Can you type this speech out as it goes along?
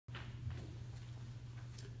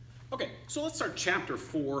So let's start chapter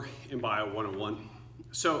 4 in Bio 101.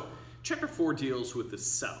 So chapter 4 deals with the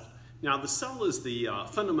cell. Now the cell is the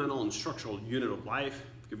fundamental and structural unit of life.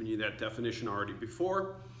 I've given you that definition already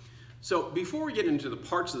before. So before we get into the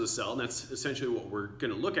parts of the cell, and that's essentially what we're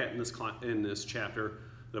going to look at in this chapter,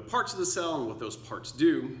 the parts of the cell and what those parts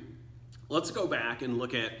do, let's go back and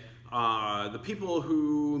look at the people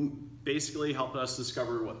who basically helped us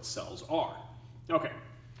discover what cells are. Okay,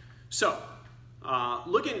 so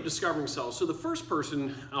looking at discovering cells, so the first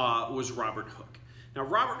person was Robert Hooke. Now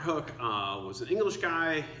Robert Hooke was an English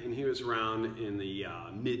guy, and he was around in the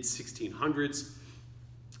mid-1600s,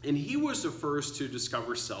 and he was the first to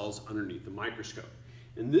discover cells underneath the microscope.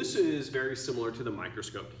 And this is very similar to the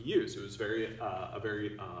microscope he used. It was a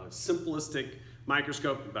very simplistic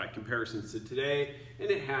microscope by comparison to today, and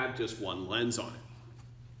it had just one lens on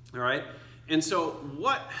it. All right, and so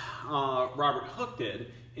what Robert Hooke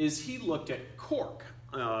did is he looked at cork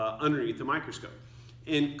underneath the microscope.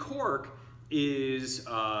 And cork is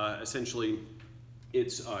essentially,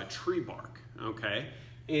 it's tree bark, okay?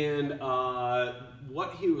 And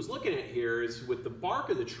what he was looking at here is with the bark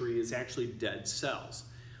of the tree is actually dead cells.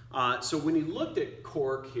 So when he looked at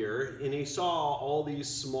cork here and he saw all these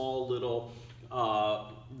small little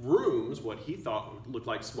rooms, what he thought looked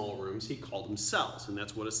like small rooms, he called them cells, and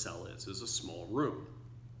that's what a cell is a small room.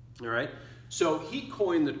 All right, so he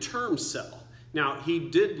coined the term cell. Now he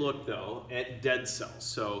did look though at dead cells.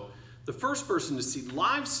 So the first person to see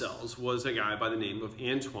live cells was a guy by the name of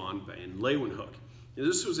Antoine van Leeuwenhoek. And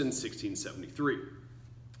this was in 1673.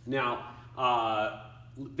 Now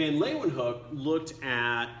van Leeuwenhoek looked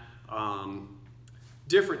at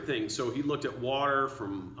different things. So he looked at water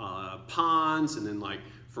from ponds, and then like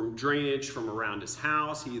from drainage from around his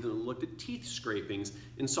house. He even looked at teeth scrapings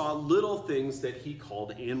and saw little things that he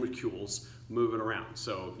called animalcules moving around.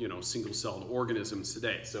 So, you know, single-celled organisms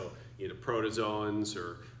today. So, you know, protozoans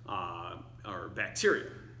or bacteria.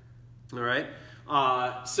 All right.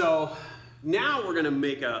 So now we're going to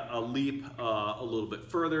make a leap a little bit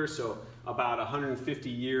further. So about 150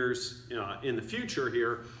 years in the future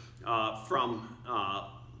here from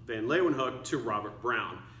van Leeuwenhoek to Robert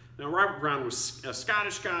Brown. Now Robert Brown was a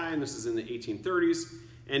Scottish guy, and this is in the 1830s,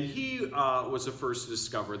 and he was the first to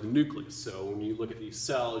discover the nucleus. So when you look at these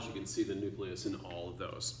cells, you can see the nucleus in all of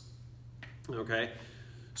those. Okay,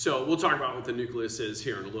 so we'll talk about what the nucleus is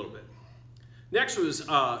here in a little bit. Next was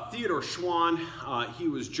Theodor Schwann. He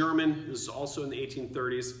was German. This is also in the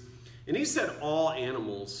 1830s. And he said all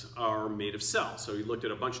animals are made of cells. So he looked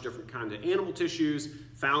at a bunch of different kinds of animal tissues,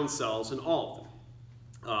 found cells in all of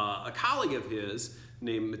them. A colleague of his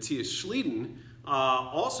named Matthias Schleiden,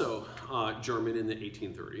 also German in the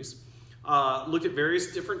 1830s, looked at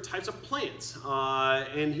various different types of plants.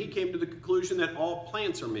 And he came to the conclusion that all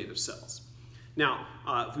plants are made of cells. Now,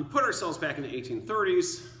 if we put ourselves back in the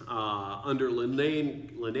 1830s, under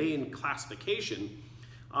Linnaean classification,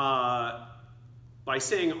 by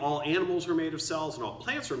saying all animals are made of cells and all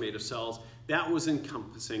plants are made of cells, that was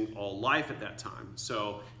encompassing all life at that time.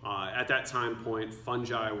 So at that time point,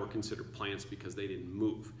 fungi were considered plants because they didn't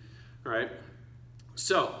move, all right?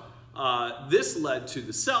 So this led to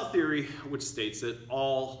the cell theory, which states that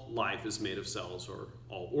all life is made of cells, or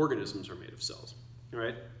all organisms are made of cells, all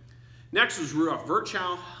right? Next was Rudolf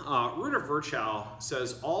Virchow. Rudolf Virchow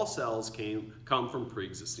says all cells come from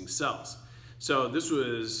pre-existing cells. So this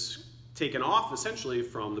was taken off essentially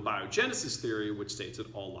from the biogenesis theory, which states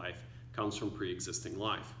that all life comes from pre-existing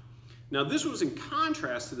life. Now this was in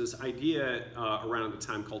contrast to this idea around the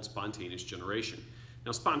time called spontaneous generation.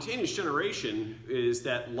 Now spontaneous generation is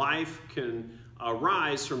that life can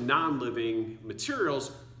arise from non-living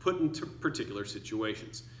materials put into particular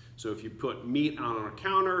situations. So if you put meat on a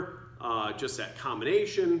counter, just that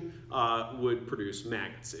combination would produce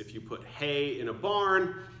maggots. If you put hay in a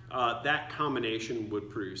barn, that combination would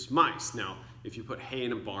produce mice. Now, if you put hay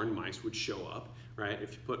in a barn, mice would show up, right?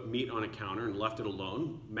 If you put meat on a counter and left it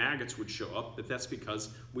alone, maggots would show up, but that's because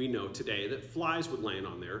we know today that flies would land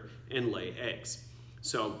on there and lay eggs.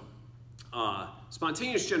 So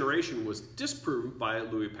spontaneous generation was disproved by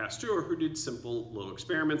Louis Pasteur, who did simple little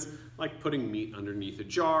experiments like putting meat underneath a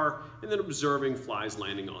jar and then observing flies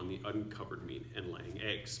landing on the uncovered meat and laying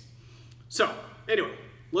eggs. So anyway,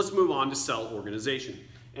 let's move on to cell organization.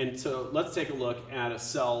 And so let's take a look at a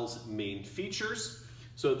cell's main features.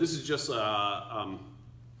 So this is just a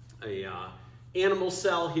animal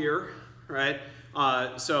cell here, right?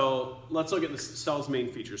 So let's look at the cell's main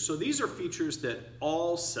features. So these are features that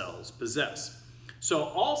all cells possess. So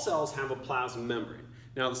all cells have a plasma membrane.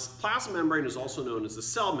 Now this plasma membrane is also known as the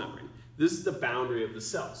cell membrane. This is the boundary of the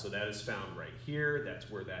cell. So that is found right here. That's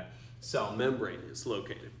where that cell membrane is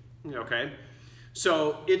located. okay?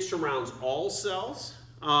 So it surrounds all cells,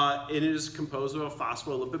 and it is composed of a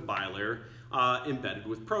phospholipid bilayer embedded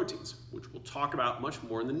with proteins, which we'll talk about much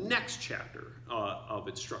more in the next chapter of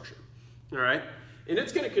its structure, all right? And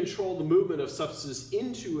it's going to control the movement of substances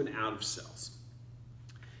into and out of cells.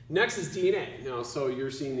 Next is DNA. Now, so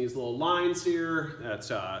you're seeing these little lines here. That's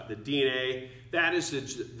the DNA. That is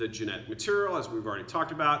the genetic material, as we've already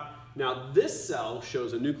talked about. Now, this cell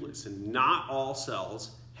shows a nucleus, and not all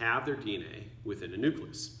cells have their DNA within a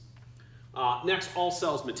nucleus. Next, all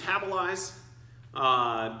cells metabolize.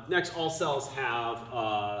 Next, all cells have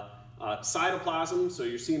cytoplasm. So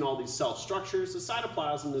you're seeing all these cell structures. The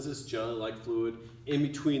cytoplasm is this jelly-like fluid in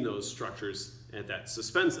between those structures and that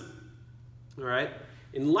suspends them. All right.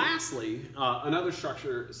 And lastly, another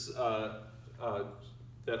structure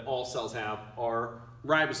that all cells have are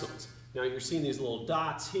ribosomes. Now you're seeing these little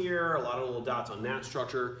dots here, a lot of little dots on that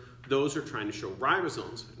structure. Those are trying to show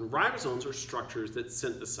ribosomes. And ribosomes are structures that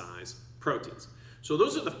synthesize proteins. So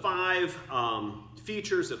those are the 5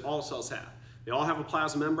 features that all cells have. They all have a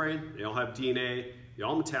plasma membrane, they all have DNA, they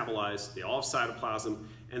all metabolize, they all have cytoplasm,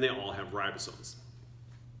 and they all have ribosomes.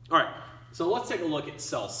 All right, so let's take a look at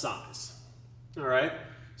cell size. All right,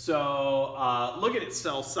 so looking at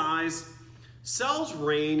cell size, cells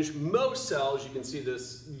range, most cells, you can see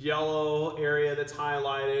this yellow area that's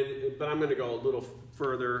highlighted, but I'm going to go a little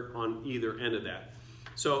further on either end of that.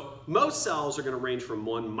 So most cells are going to range from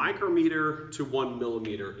 1 micrometer to 1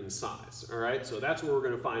 millimeter in size, all right? So that's where we're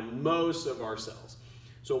going to find most of our cells.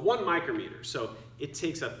 So 1 micrometer, so it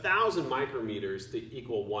takes 1,000 micrometers to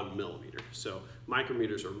equal 1 millimeter. So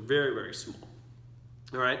micrometers are very, very small,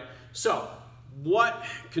 all right? So what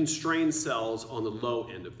constrains cells on the low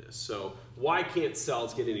end of this? So why can't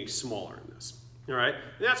cells get any smaller in this? All right,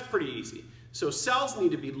 and that's pretty easy. So cells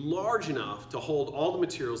need to be large enough to hold all the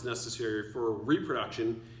materials necessary for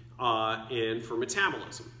reproduction and for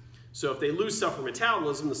metabolism. So if they lose stuff for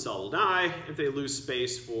metabolism, the cell will die. If they lose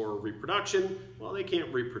space for reproduction, well, they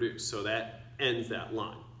can't reproduce. So that ends that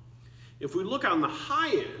line. If we look on the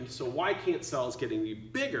high end, so why can't cells get any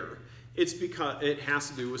bigger? It's because it has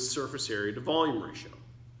to do with surface area to volume ratio.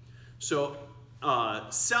 So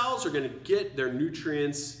cells are going to get their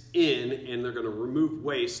nutrients in, and they're going to remove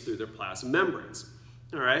waste through their plasma membranes.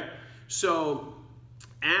 All right. So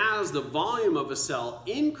as the volume of a cell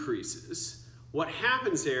increases, what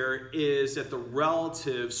happens there is that the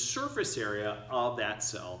relative surface area of that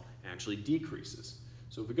cell actually decreases.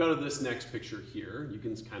 So if we go to this next picture here, you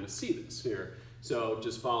can kind of see this here. So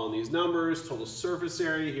just following these numbers, total surface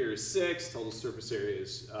area here is 6, total surface area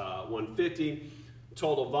is 150.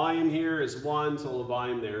 Total volume here is 1, total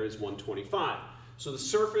volume there is 125. So the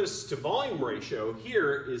surface to volume ratio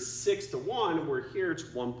here is 6 to 1, where here it's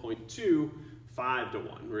 1.25 to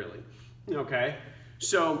 1, really. Okay,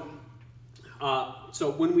 so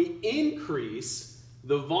when we increase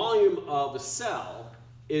the volume of a cell,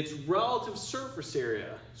 its relative surface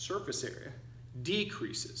area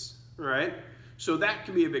decreases, all right? So that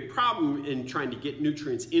can be a big problem in trying to get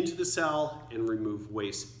nutrients into the cell and remove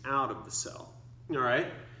waste out of the cell. All right.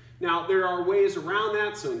 Now there are ways around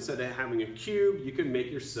that. So instead of having a cube, you can make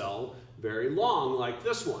your cell very long, like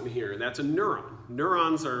this one here. That's a neuron.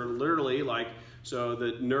 Neurons are literally like, so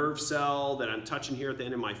the nerve cell that I'm touching here at the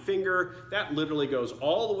end of my finger, that literally goes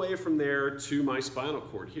all the way from there to my spinal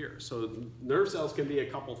cord here. So nerve cells can be a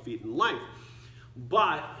couple feet in length,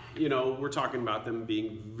 but you know, we're talking about them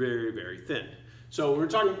being very, very thin. So when we're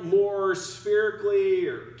talking more spherically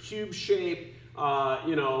or cube shape,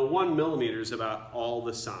 you know, 1 millimeter is about all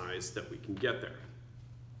the size that we can get there.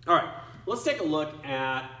 All right, let's take a look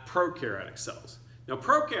at prokaryotic cells. Now,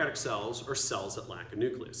 prokaryotic cells are cells that lack a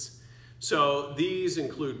nucleus. So these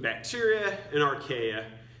include bacteria and archaea.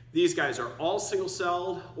 These guys are all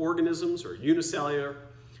single-celled organisms or unicellular,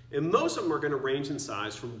 and most of them are going to range in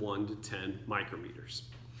size from 1 to 10 micrometers.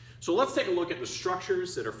 So let's take a look at the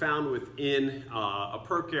structures that are found within a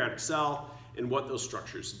prokaryotic cell and what those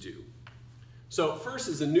structures do. So first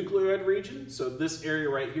is the nucleoid region. So this area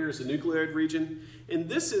right here is the nucleoid region, and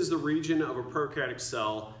this is the region of a prokaryotic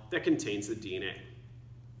cell that contains the DNA.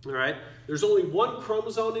 All right, there's only 1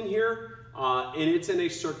 chromosome in here, and it's in a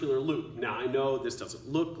circular loop. Now I know this doesn't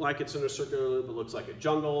look like it's in a circular loop, it looks like a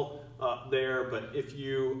jungle there, but if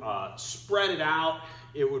you spread it out,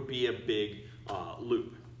 it would be a big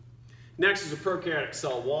loop. Next is a prokaryotic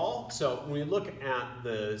cell wall. So when we look at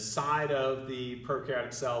the side of the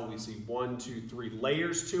prokaryotic cell, we see 1, 2, 3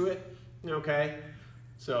 layers to it, okay?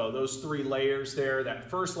 So those 3 layers there, that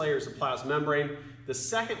first layer is the plasma membrane. The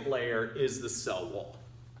second layer is the cell wall.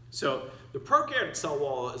 So the prokaryotic cell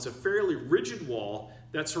wall is a fairly rigid wall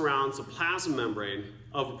that surrounds the plasma membrane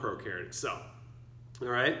of a prokaryotic cell. All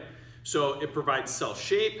right? So it provides cell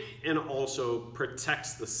shape and also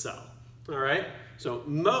protects the cell. All right? So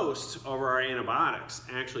most of our antibiotics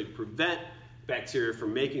actually prevent bacteria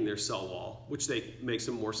from making their cell wall, which makes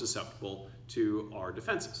them more susceptible to our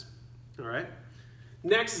defenses. All right?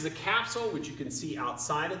 Next is a capsule, which you can see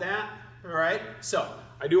outside of that. All right? So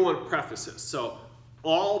I do want to preface this. So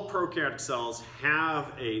all prokaryotic cells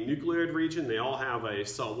have a nucleoid region. They all have a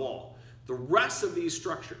cell wall. The rest of these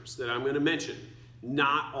structures that I'm going to mention,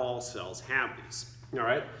 not all cells have these. All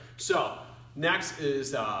right? So next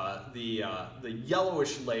is the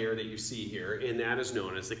yellowish layer that you see here, and that is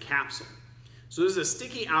known as the capsule. So this is a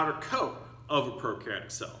sticky outer coat of a prokaryotic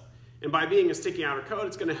cell. And by being a sticky outer coat,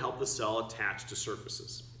 it's going to help the cell attach to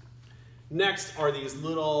surfaces. Next are these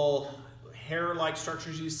little hair-like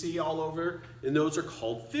structures you see all over, and those are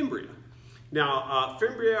called fimbria. Now,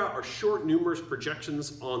 fimbria are short, numerous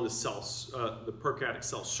projections on the prokaryotic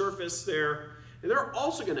cell surface there, and they're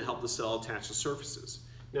also going to help the cell attach to surfaces.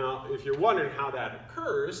 Now, if you're wondering how that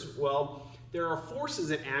occurs, well, there are forces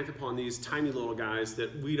that act upon these tiny little guys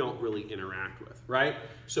that we don't really interact with, right?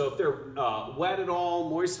 So if they're wet at all,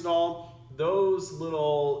 moist at all, those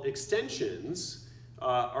little extensions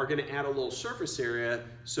are going to add a little surface area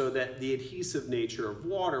so that the adhesive nature of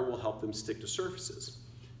water will help them stick to surfaces.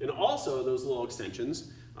 And also, those little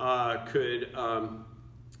extensions could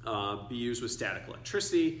be used with static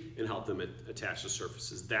electricity and help them attach to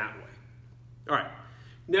surfaces that way. All right.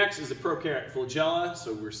 Next is the prokaryotic flagella.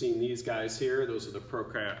 So we're seeing these guys here. Those are the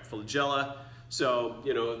prokaryotic flagella. So,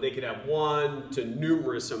 you know, they could have one to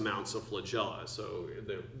numerous amounts of flagella. So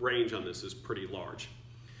the range on this is pretty large.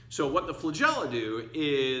 So what the flagella do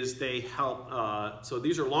is they help, so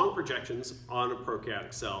these are long projections on a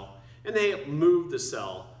prokaryotic cell, and they move the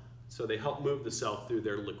cell. So they help move the cell through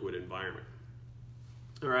their liquid environment.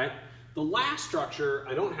 All right. The last structure,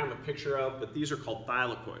 I don't have a picture of, but these are called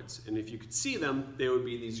thylakoids. And if you could see them, they would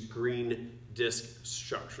be these green disc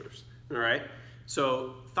structures. All right?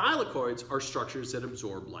 So thylakoids are structures that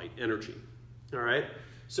absorb light energy. All right?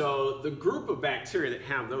 So the group of bacteria that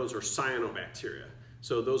have those are cyanobacteria.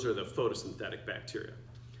 So those are the photosynthetic bacteria.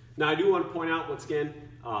 Now I do want to point out, once again,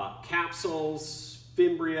 capsules,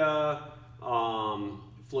 fimbria,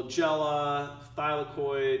 flagella,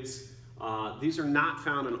 thylakoids, these are not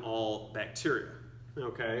found in all bacteria,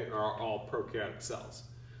 okay, or all prokaryotic cells.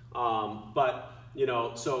 But, you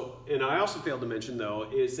know, so, and I also failed to mention, though,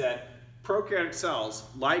 is that prokaryotic cells,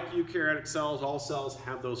 like eukaryotic cells, all cells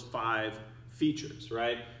have those 5 features,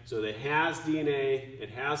 right? So it has DNA,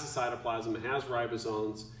 it has a cytoplasm, it has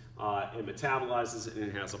ribosomes, it metabolizes, and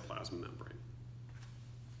it has a plasma membrane.